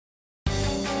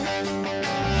Hi,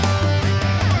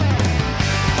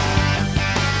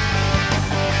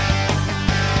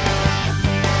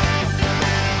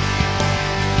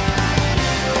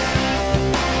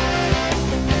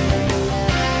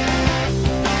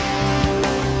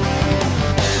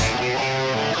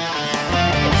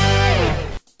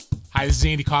 this is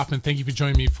Andy Kaufman. Thank you for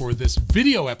joining me for this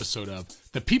video episode of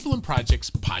the People and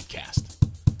Projects podcast.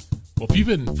 Well, if you've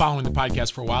been following the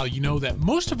podcast for a while, you know that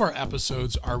most of our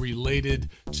episodes are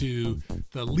related to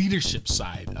the leadership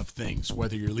side of things.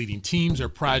 Whether you're leading teams or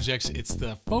projects,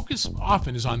 the focus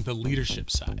often is on the leadership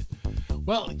side.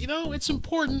 Well, you know, it's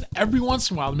important every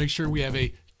once in a while to make sure we have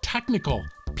a technical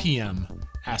PM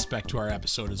aspect to our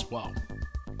episode as well.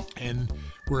 And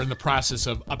we're in the process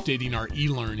of updating our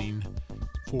e-learning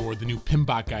for the new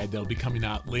PMBOK guide that'll be coming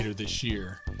out later this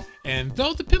year. And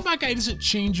though the PMBOK guide isn't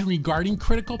changing regarding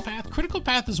critical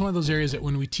path is one of those areas that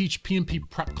when we teach PMP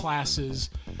prep classes,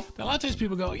 that a lot of times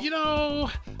people go, you know,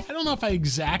 I don't know if I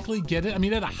exactly get it. I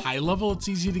mean, at a high level, it's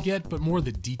easy to get, but more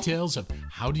the details of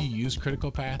how do you use critical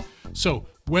path. So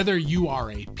whether you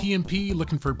are a PMP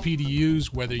looking for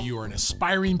PDUs, whether you are an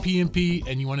aspiring PMP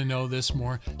and you want to know this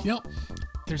more, you know,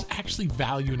 there's actually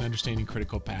value in understanding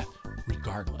critical path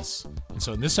regardless. And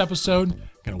so in this episode, I'm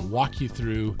going to walk you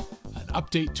through an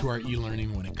update to our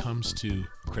e-learning when it comes to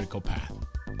critical path.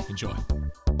 Enjoy.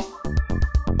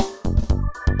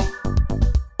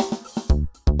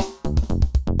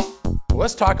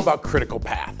 Let's talk about critical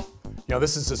path. You know,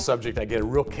 this is a subject I get a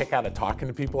real kick out of talking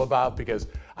to people about because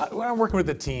when I'm working with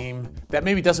a team that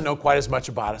maybe doesn't know quite as much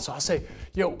about it, so I'll say,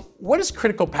 you know, what is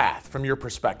critical path from your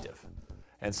perspective?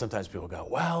 And sometimes people go,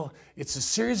 well, it's a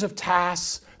series of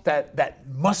tasks that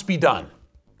must be done,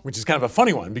 which is kind of a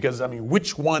funny one because, I mean,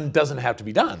 which one doesn't have to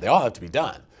be done? They all have to be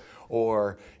done.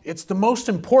 Or it's the most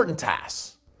important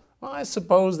task. Well, I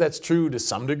suppose that's true to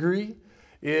some degree.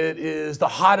 It is the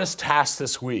hottest task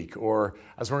this week. Or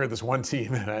I was working with this one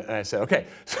team and I said, okay,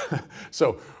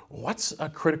 so what's a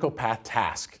critical path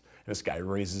task? And this guy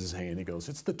raises his hand. He goes,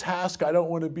 it's the task I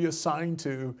don't want to be assigned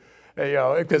to, you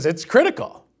know, because it's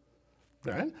critical.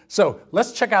 All right? So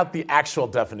let's check out the actual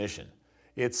definition.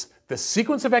 It's the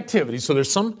sequence of activities. So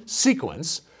there's some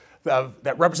sequence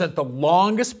that represent the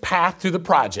longest path through the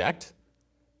project,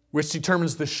 which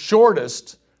determines the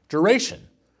shortest duration.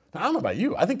 Now, I don't know about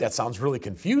you. I think that sounds really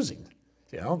confusing.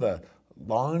 You know, the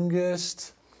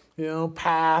longest, you know,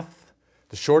 path,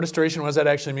 the shortest duration. What does that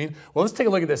actually mean? Well, let's take a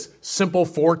look at this simple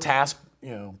 4-task,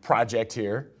 you know, project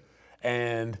here.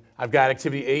 And I've got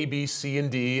activity A, B, C,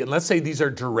 and D, and let's say these are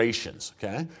durations,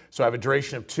 okay? So I have a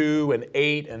duration of 2 and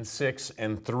 8 and 6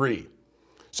 and 3.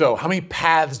 So how many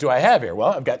paths do I have here? Well,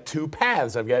 I've got 2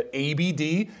 paths. I've got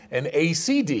ABD and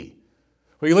ACD.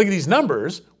 When you look at these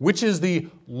numbers, which is the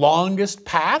longest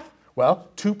path?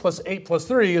 Well, 2 plus 8 plus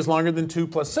 3 is longer than 2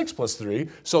 plus 6 plus 3.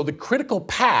 So the critical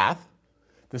path,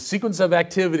 the sequence of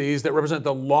activities that represent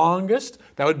the longest,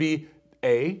 that would be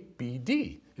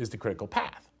ABD is the critical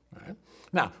path. Right.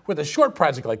 Now, with a short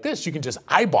project like this, you can just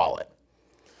eyeball it.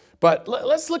 But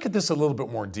let's look at this a little bit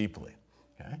more deeply.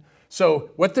 Okay? So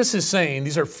what this is saying,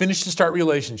 these are finish to start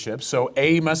relationships. So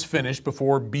A must finish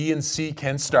before B and C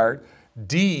can start.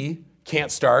 D can't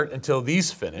start until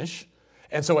these finish.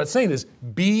 And so what it's saying is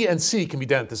B and C can be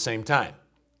done at the same time.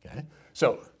 Okay?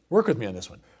 So work with me on this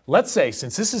one. Let's say,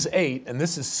 since this is 8 and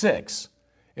this is 6,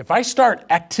 if I start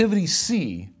activity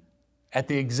C at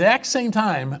the exact same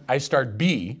time I start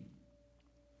B,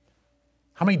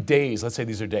 how many days, let's say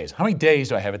these are days, how many days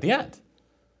do I have at the end?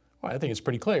 Well, I think it's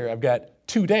pretty clear. I've got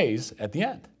 2 days at the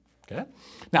end, okay?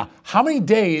 Now, how many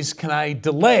days can I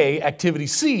delay activity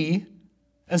C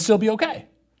and still be okay?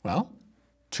 Well,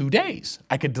 2 days.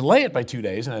 I could delay it by 2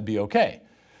 days and I'd be okay.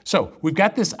 So we've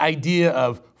got this idea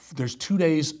of there's 2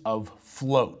 days of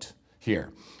float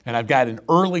here. And I've got an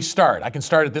early start. I can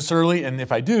start it this early, and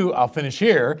if I do, I'll finish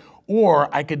here.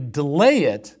 Or I could delay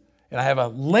it, and I have a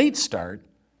late start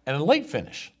and a late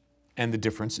finish. And the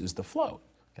difference is the float.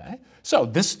 Okay? So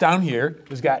this down here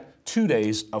has got 2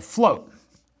 days of float.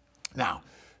 Now,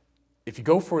 if you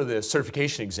go for the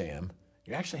certification exam,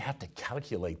 you actually have to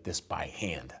calculate this by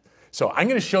hand. So I'm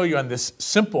going to show you on this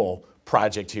simple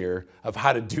project here of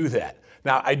how to do that.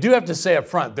 Now, I do have to say up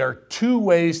front, there are 2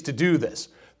 ways to do this.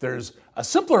 There's a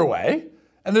simpler way,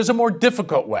 and there's a more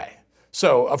difficult way.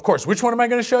 So, of course, which one am I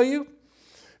going to show you?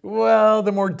 Well,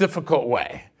 the more difficult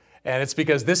way. And it's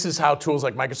because this is how tools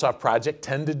like Microsoft Project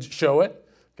tend to show it,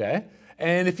 okay?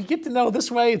 And if you get to know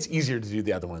this way, it's easier to do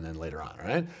the other one then later on,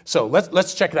 right? So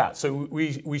let's check it out. So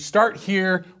we start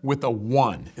here with a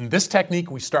 1. In this technique,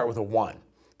 we start with a 1.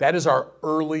 That is our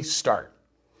early start.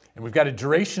 And we've got a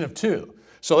duration of 2.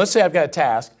 So let's say I've got a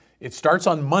task. It starts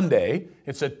on Monday.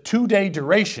 It's a 2-day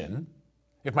duration.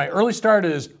 If my early start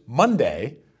is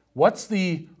Monday, what's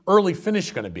the early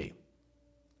finish going to be?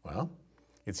 Well,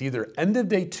 it's either end of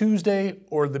day Tuesday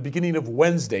or the beginning of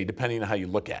Wednesday, depending on how you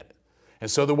look at it. And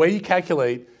so the way you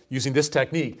calculate using this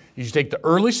technique is you take the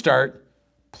early start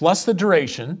plus the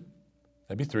duration,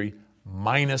 that'd be 3,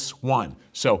 minus 1.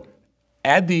 So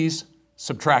add these,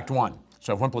 subtract 1.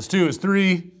 So if 1 plus 2 is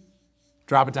 3,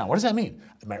 drop it down. What does that mean?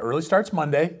 My early start's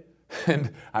Monday,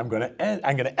 and I'm going to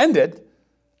end it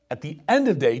at the end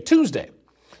of day Tuesday.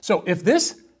 So if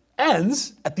this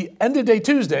ends at the end of day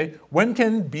Tuesday, when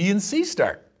can B and C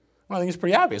start? Well, I think it's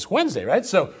pretty obvious, Wednesday, right?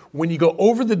 So when you go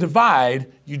over the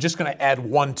divide, you're just going to add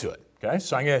 1 to it, okay?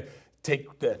 So I'm going to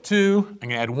take the 2, I'm going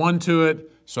to add 1 to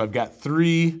it, so I've got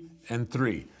 3 and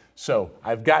 3. So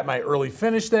I've got my early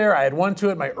finish there, I add 1 to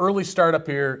it, my early start up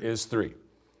here is 3.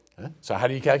 Okay? So how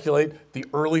do you calculate the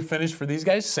early finish for these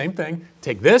guys? Same thing,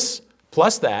 take this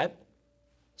plus that,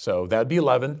 so that would be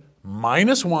 11,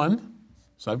 minus 1,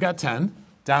 so I've got 10.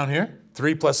 Down here,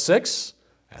 3 plus 6,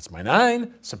 that's my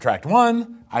 9. Subtract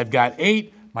 1, I've got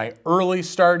 8. My early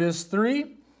start is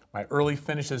 3. My early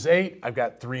finish is 8. I've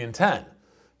got 3 and 10.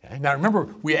 Okay? Now remember,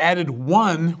 we added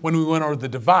 1 when we went over the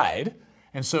divide,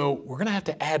 and so we're going to have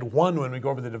to add 1 when we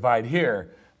go over the divide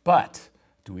here. But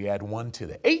do we add 1 to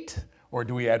the 8 or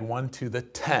do we add 1 to the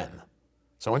 10?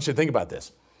 So I want you to think about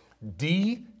this.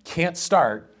 D can't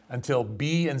start until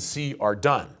B and C are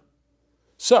done.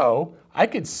 So I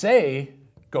could say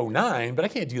go 9, but I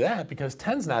can't do that because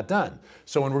 10's not done.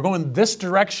 So when we're going this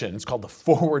direction, it's called the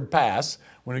forward pass.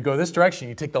 When we go this direction,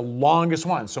 you take the longest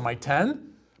one. So my 10,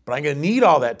 but I'm going to need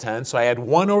all that 10, so I add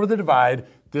 1 over the divide.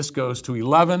 This goes to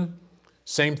 11.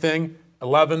 Same thing,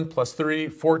 11 plus 3,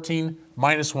 14,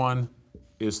 minus 1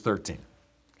 is 13.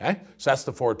 Okay? So that's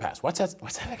the forward pass. What's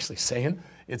that actually saying?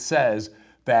 It says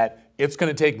that it's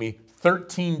going to take me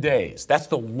 13 days. That's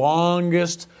the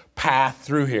longest path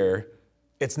through here.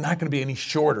 It's not going to be any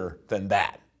shorter than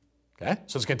that. Okay?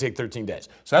 So it's going to take 13 days.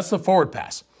 So that's the forward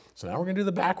pass. So now we're going to do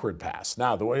the backward pass.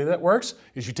 Now the way that works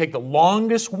is you take the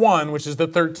longest one, which is the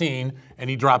 13, and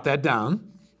you drop that down.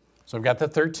 So I've got the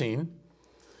 13.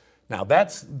 Now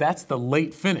that's the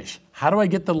late finish. How do I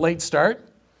get the late start?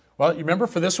 Well, you remember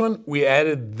for this one, we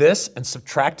added this and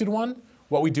subtracted 1.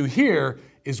 What we do here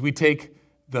is we take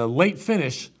the late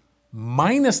finish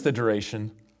minus the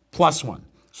duration plus 1.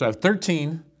 So I have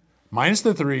 13 minus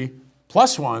the 3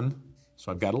 plus 1,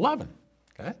 so I've got 11.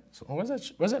 Okay? So what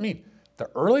does that mean? The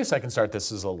earliest I can start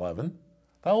this is 11.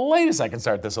 The latest I can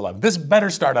start this 11. This better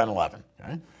start on 11.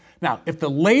 Okay? Now, if the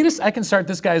latest I can start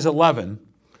this guy is 11,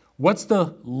 what's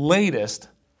the latest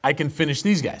I can finish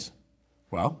these guys?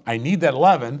 Well, I need that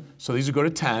 11, so these would go to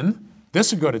 10.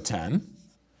 This would go to 10.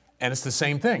 And it's the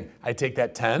same thing. I take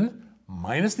that 10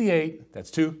 minus the 8,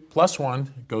 that's 2, plus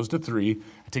 1, goes to 3.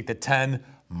 I take the 10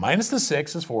 minus the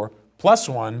 6 is 4, plus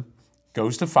 1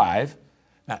 goes to 5.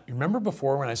 Now, you remember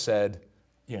before when I said,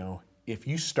 if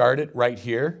you start it right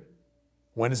here,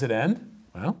 when does it end?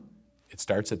 Well, it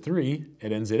starts at 3,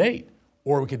 it ends at 8.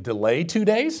 Or we could delay 2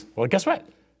 days. Well, guess what?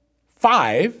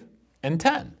 5 and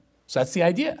 10. So that's the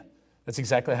idea. That's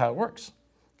exactly how it works.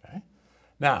 Okay?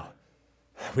 Now,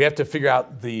 we have to figure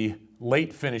out the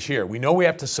late finish here. We know we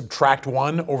have to subtract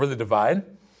 1 over the divide.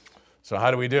 So how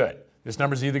do we do it? This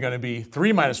number is either going to be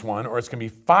 3 minus 1 or it's going to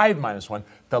be 5 minus 1.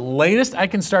 The latest I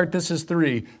can start this is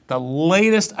 3. The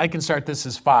latest I can start this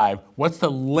is 5. What's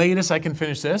the latest I can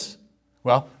finish this?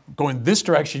 Well, going this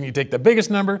direction, you take the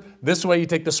biggest number. This way, you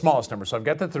take the smallest number. So I've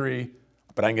got the 3,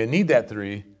 but I'm going to need that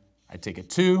 3. I take a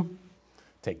 2.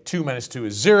 Take 2 minus 2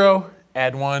 is 0.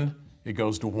 Add 1, it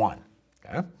goes to 1.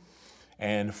 Okay?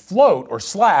 And float or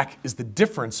slack is the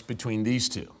difference between these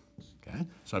two. Okay?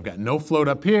 So I've got no float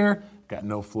up here. Got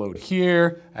no float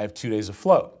here. I have 2 days of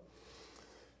float.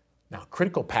 Now,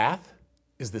 critical path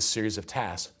is this series of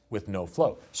tasks with no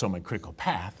float. So my critical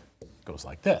path goes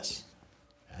like this.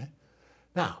 Okay?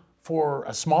 Now, for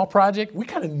a small project, we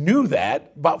kind of knew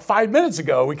that. About 5 minutes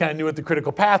ago, we kind of knew what the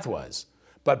critical path was.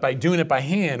 But by doing it by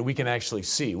hand, we can actually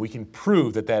see. We can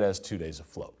prove that that has 2 days of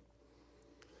float.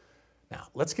 Now,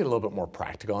 let's get a little bit more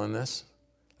practical on this.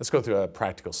 Let's go through a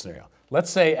practical scenario.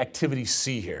 Let's say activity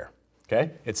C here.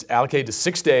 Okay? It's allocated to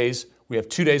 6 days. We have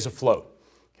 2 days of float.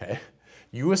 Okay?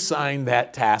 You assign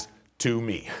that task to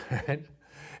me. Right?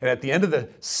 And at the end of the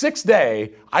 6th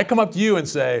day, I come up to you and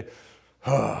say,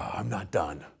 I'm not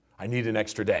done. I need an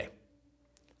extra day.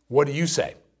 What do you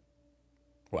say?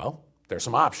 Well, there's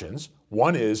some options.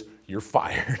 One is you're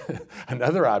fired.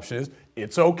 Another option is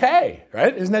it's okay,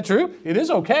 right? Isn't that true? It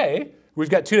is okay. We've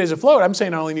got 2 days of float. I'm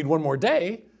saying I only need 1 more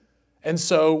day. And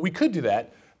so we could do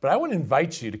that. But I want to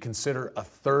invite you to consider a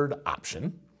third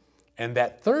option. And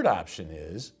that third option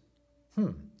is,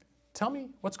 tell me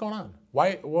what's going on.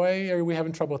 Why are we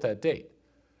having trouble with that date?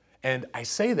 And I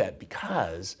say that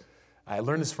because I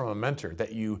learned this from a mentor,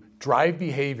 that you drive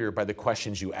behavior by the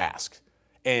questions you ask.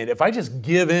 And if I just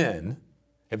give in,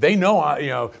 if they know,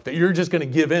 that you're just going to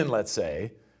give in, let's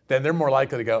say, then they're more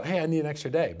likely to go, hey, I need an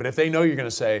extra day. But if they know you're going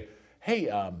to say,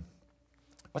 hey,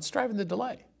 what's driving the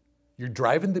delay? You're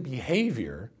driving the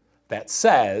behavior that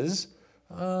says,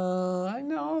 I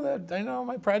know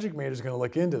my project manager is going to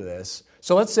look into this.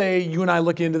 So let's say you and I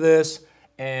look into this,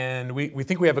 and we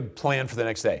think we have a plan for the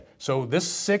next day. So this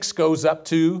 6 goes up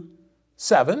to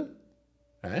 7,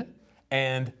 right?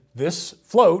 And this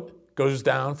float goes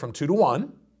down from 2 to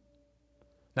 1.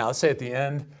 Now let's say at the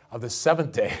end of the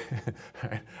 7th day,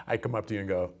 I come up to you and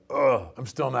go, I'm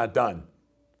still not done.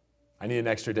 I need an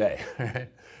extra day.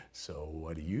 So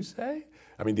what do you say?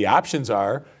 I mean, the options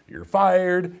are, you're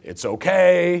fired, it's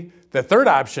okay. The third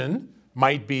option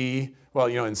might be, well,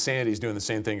 insanity is doing the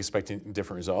same thing, expecting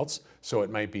different results. So it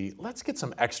might be, let's get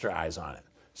some extra eyes on it.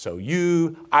 So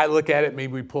I look at it,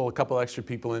 maybe we pull a couple extra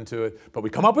people into it, but we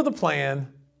come up with a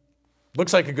plan,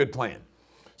 looks like a good plan.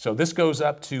 So this goes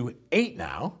up to 8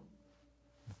 now.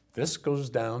 This goes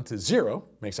down to 0,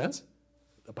 makes sense?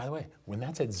 By the way, when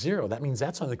that's at 0, that means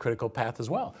that's on the critical path as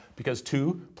well, because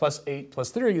 2 plus 8 plus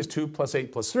 3 is 2 plus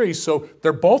 8 plus 3, so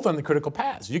they're both on the critical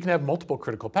paths. You can have multiple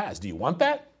critical paths. Do you want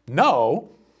that?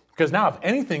 No, because now if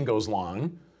anything goes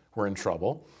wrong, we're in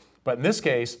trouble. But in this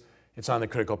case, it's on the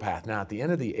critical path. Now at the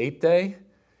end of the 8th day,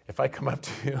 if I come up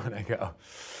to you and I go,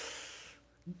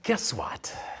 guess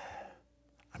what?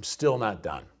 I'm still not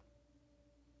done.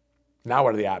 Now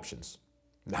what are the options?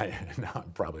 Now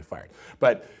I'm probably fired.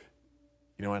 But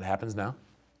you know what happens now?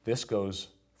 This goes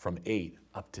from 8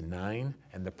 up to 9,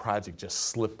 and the project just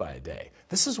slipped by a day.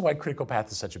 This is why critical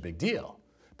path is such a big deal.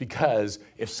 Because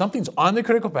if something's on the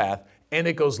critical path and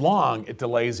it goes long, it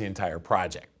delays the entire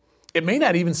project. It may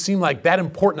not even seem like that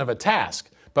important of a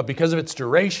task, but because of its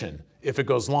duration, if it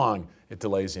goes long, it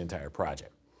delays the entire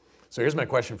project. So here's my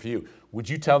question for you. Would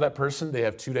you tell that person they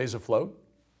have 2 days of float?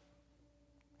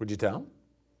 Would you tell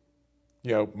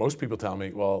them? Most people tell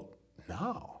me, well,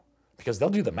 no. Because they'll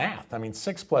do the math. I mean,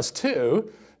 6 plus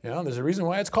 2, there's a reason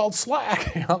why it's called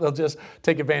slack. They'll just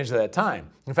take advantage of that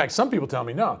time. In fact, some people tell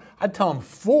me, no, I'd tell them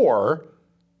 4,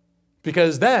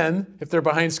 because then if they're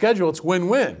behind schedule, it's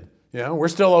win-win. We're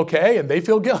still okay and they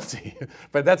feel guilty.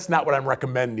 But that's not what I'm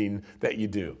recommending that you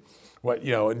do.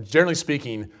 And generally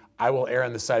speaking, I will err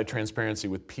on the side of transparency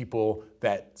with people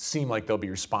that seem like they'll be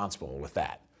responsible with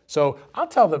that. So I'll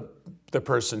tell the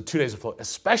person 2 days of float,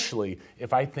 especially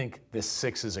if I think this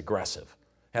 6 is aggressive.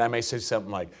 And I may say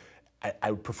something like,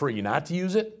 I would prefer you not to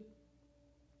use it,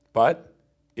 but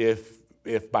if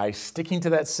by sticking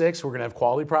to that 6, we're gonna have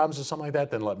quality problems or something like that,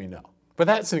 then let me know. But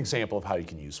that's an example of how you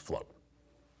can use float.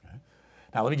 Okay?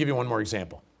 Now let me give you one more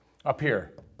example. Up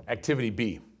here, activity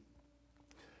B.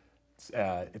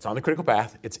 It's on the critical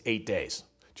path, it's 8 days.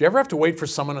 Do you ever have to wait for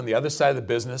someone on the other side of the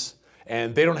business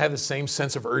and they don't have the same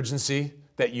sense of urgency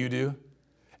that you do?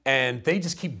 And they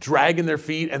just keep dragging their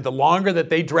feet, and the longer that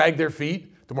they drag their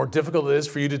feet, the more difficult it is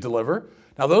for you to deliver.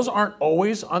 Now those aren't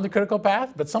always on the critical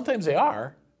path, but sometimes they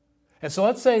are. And so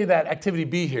let's say that activity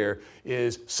B here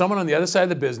is someone on the other side of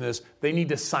the business, they need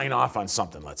to sign off on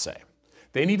something, let's say.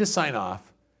 They need to sign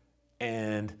off,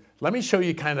 and let me show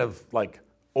you kind of like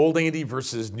old Andy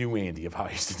versus new Andy of how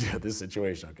I used to deal with this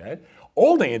situation, okay?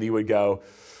 Old Andy would go,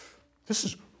 this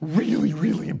is really,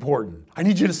 really important. I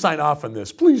need you to sign off on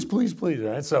this. Please, please, please.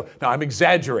 Right? So now I'm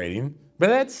exaggerating, but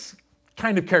that's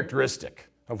kind of characteristic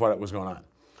of what was going on.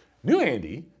 New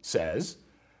Andy says,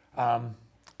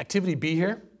 activity B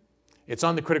here, it's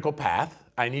on the critical path.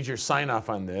 I need your sign off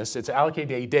on this. It's allocated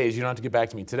to 8 days. You don't have to get back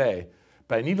to me today.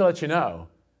 But I need to let you know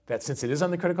that since it is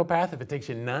on the critical path, if it takes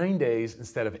you 9 days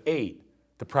instead of 8,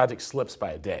 the project slips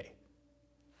by a day.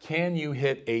 Can you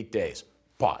hit 8 days?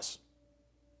 Pause.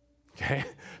 Okay,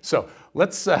 so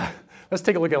let's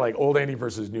take a look at like old Andy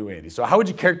versus new Andy. So how would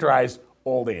you characterize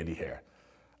old Andy here?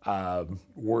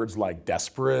 Words like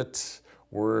desperate,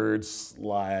 words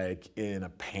like in a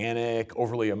panic,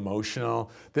 overly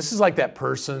emotional. This is like that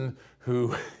person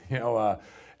who,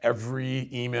 every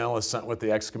email is sent with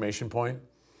the exclamation point,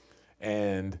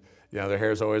 and their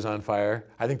hair is always on fire.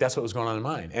 I think that's what was going on in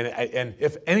mine. And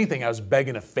if anything, I was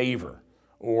begging a favor.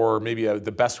 Or maybe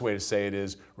the best way to say it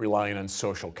is relying on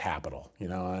social capital.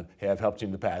 Hey, I've helped you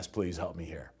in the past, please help me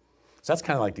here. So that's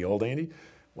kind of like the old Andy.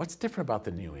 What's different about the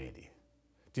new Andy?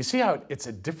 Do you see how it's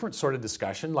a different sort of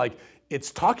discussion? Like, it's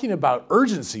talking about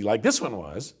urgency like this one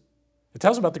was, It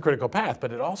tells about the critical path,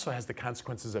 but it also has the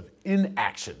consequences of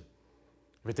inaction.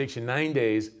 If it takes you 9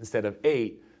 days instead of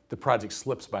 8, the project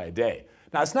slips by a day.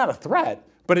 Now, it's not a threat,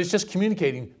 but it's just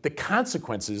communicating the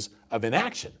consequences of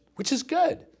inaction, which is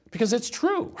good because it's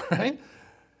true, right?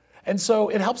 And so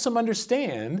it helps them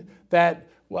understand that,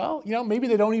 well, maybe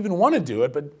they don't even want to do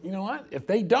it, but you know what? If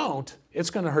they don't, it's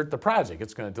going to hurt the project.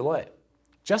 It's going to delay it.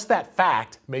 Just that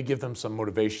fact may give them some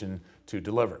motivation to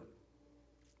deliver.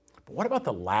 But what about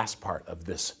the last part of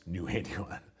this new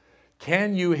 81?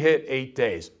 Can you hit 8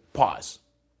 days? Pause.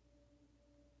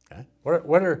 Okay.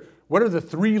 What are the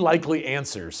 3 likely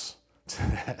answers to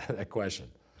that question?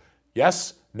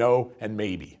 Yes, no, and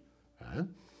maybe.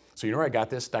 So you know where I got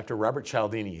this? Dr. Robert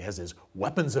Cialdini has his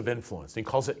weapons of influence. And he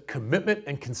calls it commitment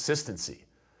and consistency.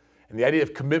 And the idea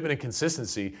of commitment and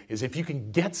consistency is if you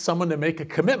can get someone to make a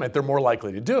commitment, they're more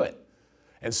likely to do it.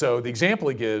 And so the example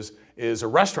he gives is a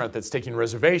restaurant that's taking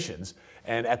reservations.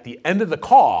 And at the end of the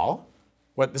call,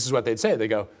 this is what they'd say. They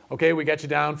go, okay, we got you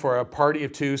down for a party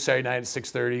of 2 Saturday night at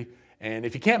 6:30. And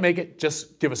if you can't make it,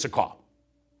 just give us a call.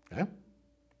 Okay?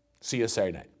 See you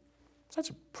Saturday night. So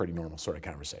that's a pretty normal sort of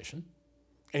conversation.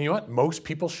 And you know what? Most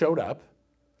people showed up.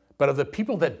 But of the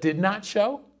people that did not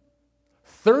show,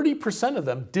 30% of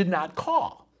them did not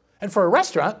call. And for a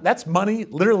restaurant, that's money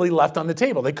literally left on the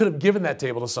table. They could have given that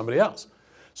table to somebody else.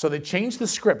 So they changed the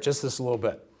script just this a little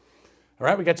bit. All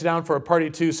right, we got you down for a party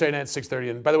 2 Saturday night at 6:30.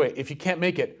 And by the way, if you can't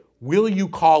make it, will you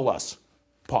call us?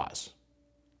 Pause.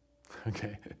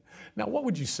 Okay. Now, what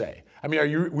would you say? I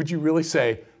mean, would you really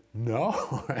say,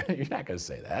 no? You're not going to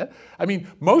say that. I mean,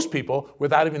 most people,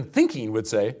 without even thinking, would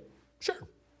say, sure.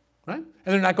 Right? And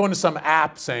they're not going to some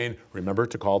app saying, remember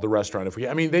to call the restaurant if we...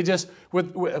 I mean, they just,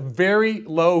 with a very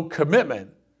low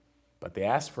commitment, but they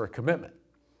ask for a commitment.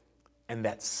 And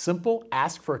that simple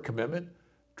ask for a commitment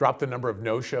dropped the number of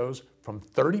no-shows from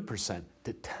 30%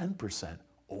 to 10%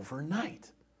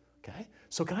 overnight. Okay?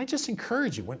 So can I just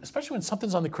encourage you, especially when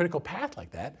something's on the critical path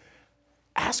like that,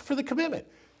 ask for the commitment.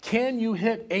 Can you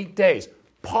hit 8 days?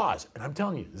 Pause. And I'm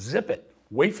telling you, zip it.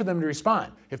 Wait for them to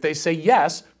respond. If they say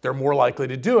yes, they're more likely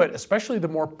to do it, especially the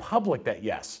more public that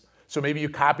yes. So maybe you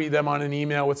copy them on an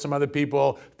email with some other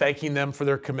people, thanking them for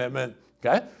their commitment,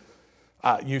 okay?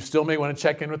 You still may want to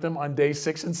check in with them on day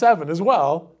 6 and 7 as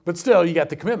well, but still, you got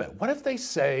the commitment. What if they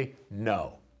say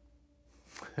no?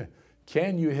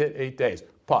 Can you hit 8 days?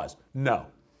 Pause. No.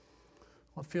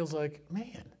 Well, it feels like,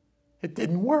 man, it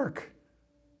didn't work.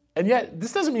 And yet,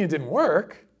 this doesn't mean it didn't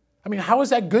work. I mean, how is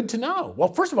that good to know?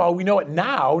 Well, first of all, we know it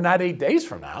now, not 8 days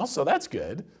from now, so that's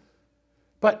good.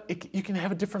 But you can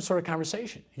have a different sort of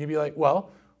conversation. You can be like,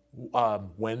 well,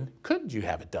 when could you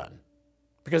have it done?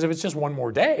 Because if it's just one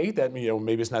more day, that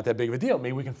maybe it's not that big of a deal.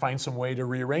 Maybe we can find some way to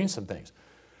rearrange some things.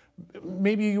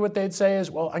 Maybe what they'd say is,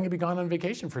 well, I'm going to be gone on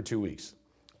vacation for 2 weeks.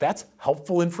 That's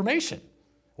helpful information.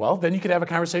 Well, then you could have a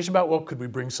conversation about, well, could we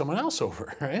bring someone else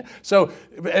over, right? So,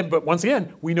 but once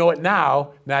again, we know it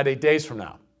now, not 8 days from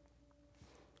now.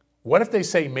 What if they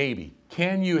say maybe?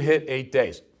 Can you hit 8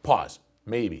 days? Pause.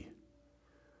 Maybe.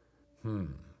 How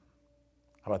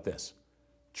about this?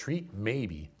 Treat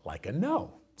maybe like a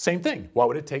no. Same thing. What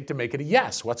would it take to make it a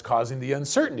yes? What's causing the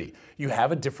uncertainty? You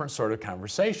have a different sort of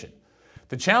conversation.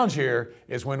 The challenge here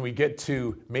is when we get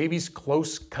to maybe's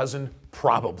close cousin,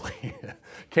 probably.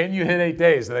 Can you hit 8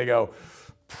 days? And they go,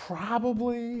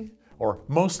 probably, or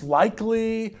most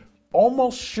likely,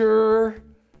 almost sure.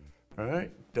 All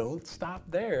right? Don't stop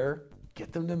there.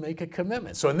 Get them to make a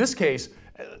commitment. So in this case,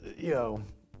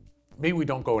 maybe we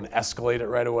don't go and escalate it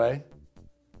right away,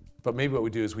 but maybe what we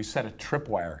do is we set a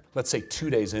tripwire, let's say 2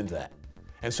 days into that.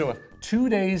 And so if 2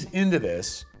 days into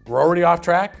this, we're already off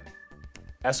track,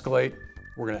 escalate,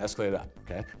 we're going to escalate it up,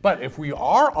 okay? But if we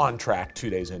are on track 2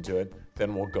 days into it,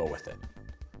 then we'll go with it,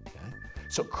 okay?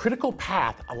 So critical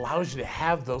path allows you to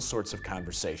have those sorts of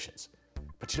conversations.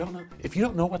 But you don't know, if you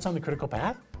don't know what's on the critical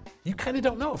path, you kind of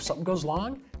don't know if something goes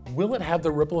long, will it have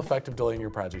the ripple effect of delaying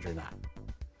your project or not?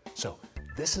 So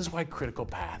this is why critical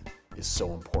path is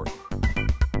so important.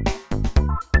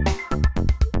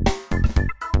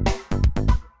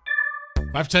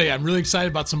 I have to tell you, I'm really excited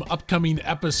about some upcoming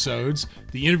episodes.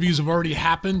 The interviews have already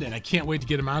happened, and I can't wait to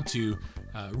get them out to you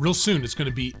real soon. It's going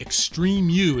to be Extreme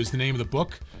You is the name of the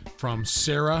book from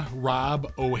Sarah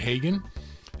Robb O'Hagan.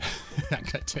 I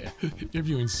got to tell you,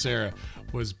 interviewing Sarah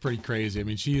was pretty crazy. I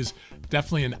mean, she is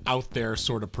definitely an out there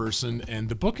sort of person, and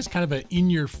the book is kind of an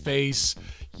in-your-face,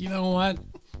 you know what?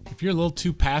 If you're a little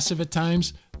too passive at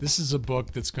times, this is a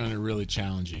book that's going to really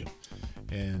challenge you.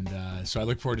 And so I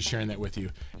look forward to sharing that with you.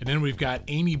 And then we've got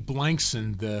Amy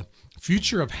Blankson, The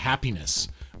Future of Happiness,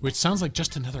 which sounds like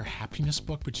just another happiness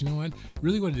book, but you know what?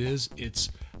 Really what it is, it's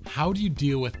how do you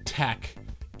deal with tech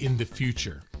in the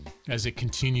future as it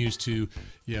continues to,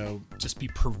 just be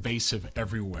pervasive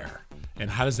everywhere? And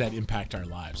how does that impact our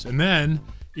lives? And then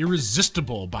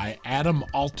Irresistible by Adam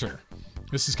Alter.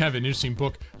 This is kind of an interesting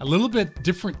book, a little bit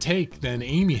different take than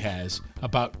Amy has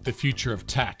about the future of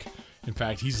tech. In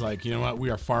fact, he's like, you know what, we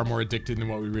are far more addicted than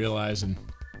what we realize. And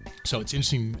so it's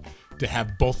interesting to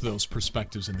have both of those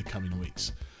perspectives in the coming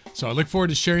weeks. So I look forward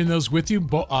to sharing those with you.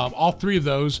 All three of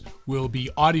those will be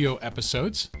audio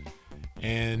episodes.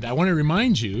 And I want to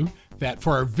remind you that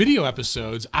for our video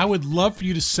episodes, I would love for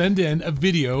you to send in a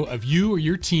video of you or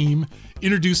your team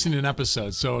introducing an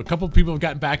episode. So a couple of people have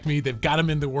gotten back to me. They've got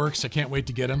them in the works. I can't wait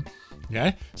to get them.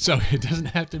 Okay. So it doesn't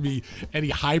have to be any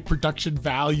high production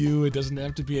value. It doesn't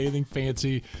have to be anything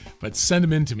fancy, but send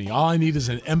them in to me. All I need is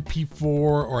an MP4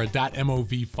 or a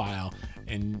 .mov file,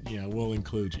 and we'll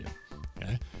include you.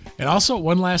 Okay. And also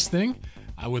one last thing,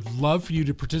 I would love for you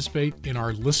to participate in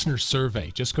our listener survey.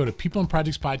 Just go to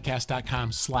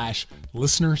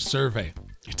peopleandprojectspodcast.com/listener survey.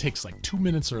 It takes like 2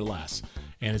 minutes or less.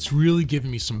 And it's really given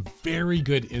me some very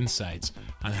good insights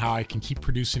on how I can keep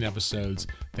producing episodes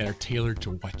that are tailored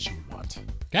to what you want.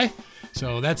 Okay?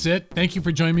 So that's it. Thank you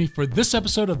for joining me for this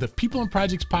episode of the People and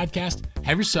Projects Podcast.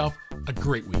 Have yourself a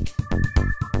great week.